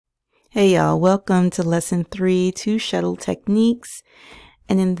Hey y'all, welcome to lesson 3, 2 shuttle techniques.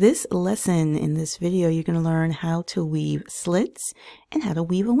 And in this lesson, in this video, you're going to learn how to weave slits and how to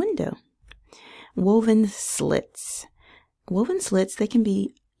weave a window. Woven slits. Woven slits, they can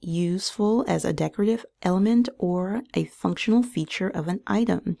be useful as a decorative element or a functional feature of an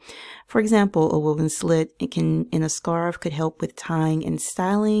item. For example, a woven slit in a scarf could help with tying and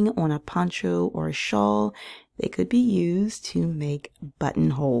styling on a poncho or a shawl. They could be used to make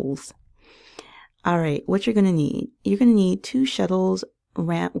buttonholes. All right, what you're going to need. You're going to need 2 shuttles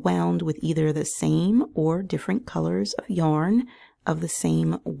wound with either the same or different colors of yarn of the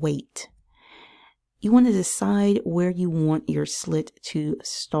same weight. You want to decide where you want your slit to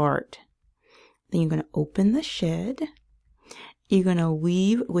start. Then you're going to open the shed. You're going to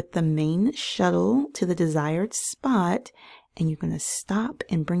weave with the main shuttle to the desired spot, and you're going to stop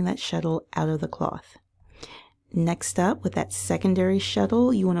and bring that shuttle out of the cloth. Next up, with that secondary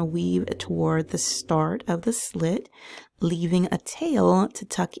shuttle, you want to weave toward the start of the slit, leaving a tail to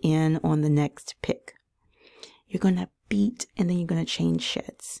tuck in on the next pick. You're going to beat, and then you're going to change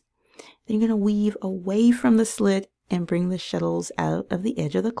sheds. Then you're going to weave away from the slit and bring the shuttles out of the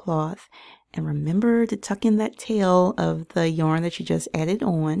edge of the cloth. And remember to tuck in that tail of the yarn that you just added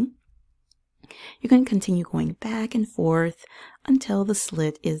on. You're going to continue going back and forth until the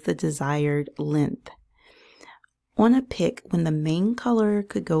slit is the desired length. On a pick, when the main color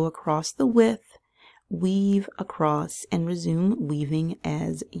could go across the width, weave across and resume weaving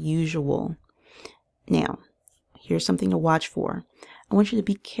as usual. Now, here's something to watch for. I want you to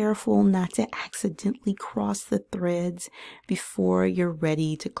be careful not to accidentally cross the threads before you're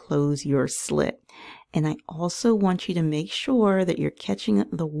ready to close your slit. And I also want you to make sure that you're catching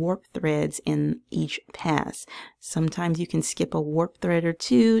the warp threads in each pass. Sometimes you can skip a warp thread or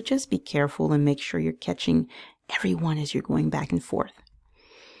two. Just be careful and make sure you're catching everyone as you're going back and forth.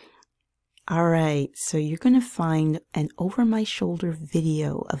 All right, so you're going to find an over my shoulder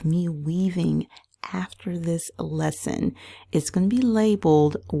video of me weaving after this lesson. It's going to be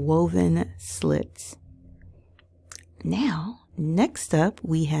labeled woven slits. Now, next up,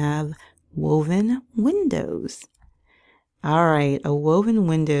 we have woven windows. All right, a woven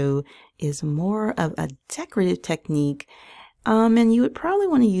window is more of a decorative technique. And you would probably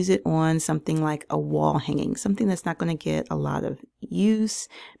want to use it on something like a wall hanging, something that's not going to get a lot of use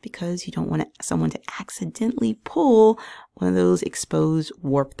because you don't want someone to accidentally pull one of those exposed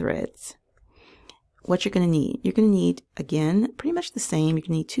warp threads. What you're going to need, again, pretty much the same. You're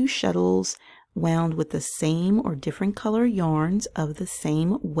going to need 2 shuttles wound with the same or different color yarns of the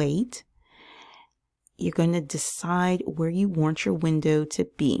same weight. You're going to decide where you want your window to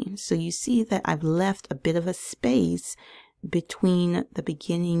be. So you see that I've left a bit of a space between the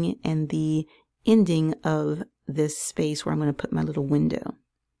beginning and the ending of this space where I'm going to put my little window.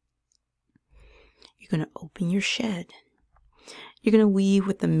 You're going to open your shed. You're going to weave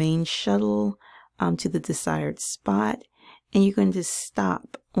with the main shuttle to the desired spot, and you're going to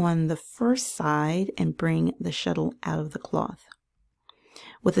stop on the first side and bring the shuttle out of the cloth.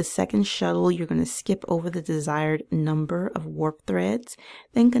 With the second shuttle, you're going to skip over the desired number of warp threads,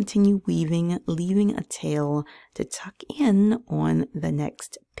 then continue weaving, leaving a tail to tuck in on the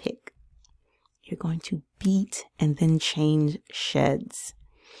next pick. You're going to beat and then change sheds.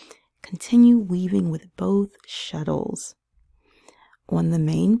 Continue weaving with both shuttles. On the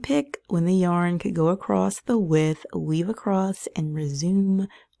main pick, when the yarn could go across the width, weave across and resume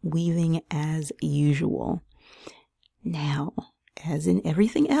weaving as usual. Now, as in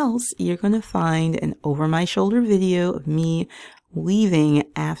everything else, you're going to find an over my shoulder video of me weaving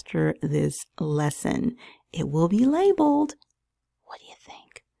after this lesson. It will be labeled, what do you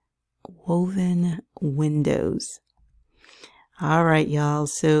think? Woven windows. All right, y'all.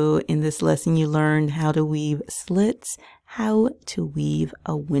 So in this lesson, you learned how to weave slits, how to weave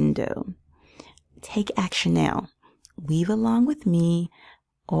a window. Take action now. Weave along with me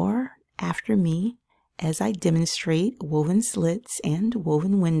or after me as I demonstrate woven slits and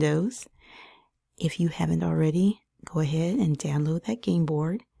woven windows. If you haven't already, go ahead and download that game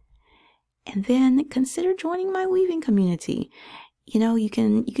board. And then consider joining my weaving community. You know, you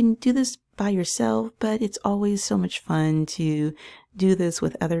can do this by yourself, but it's always so much fun to do this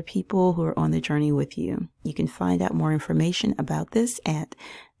with other people who are on the journey with you. You can find out more information about this at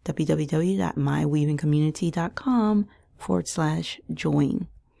www.myweavingcommunity.com/join.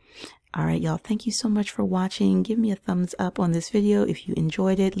 All right, y'all, thank you so much for watching. Give me a thumbs up on this video if you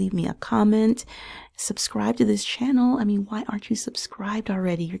enjoyed it. Leave me a comment. Subscribe to this channel. I mean, why aren't you subscribed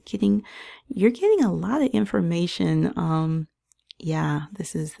already? You're getting a lot of information yeah,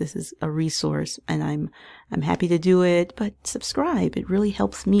 this is a resource, and I'm happy to do it. But subscribe. It really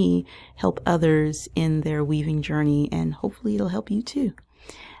helps me help others in their weaving journey, and hopefully it'll help you too.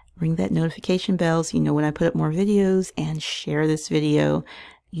 Ring that notification bell so you know when I put up more videos, and share this video.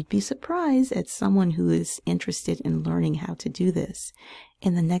 You'd be surprised at someone who is interested in learning how to do this.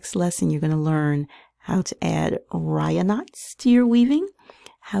 In the next lesson, you're going to learn how to add raya knots to your weaving,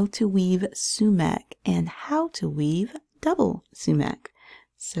 how to weave sumac, and how to weave double sumac.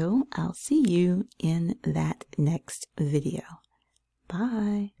 So I'll see you in that next video.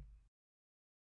 Bye.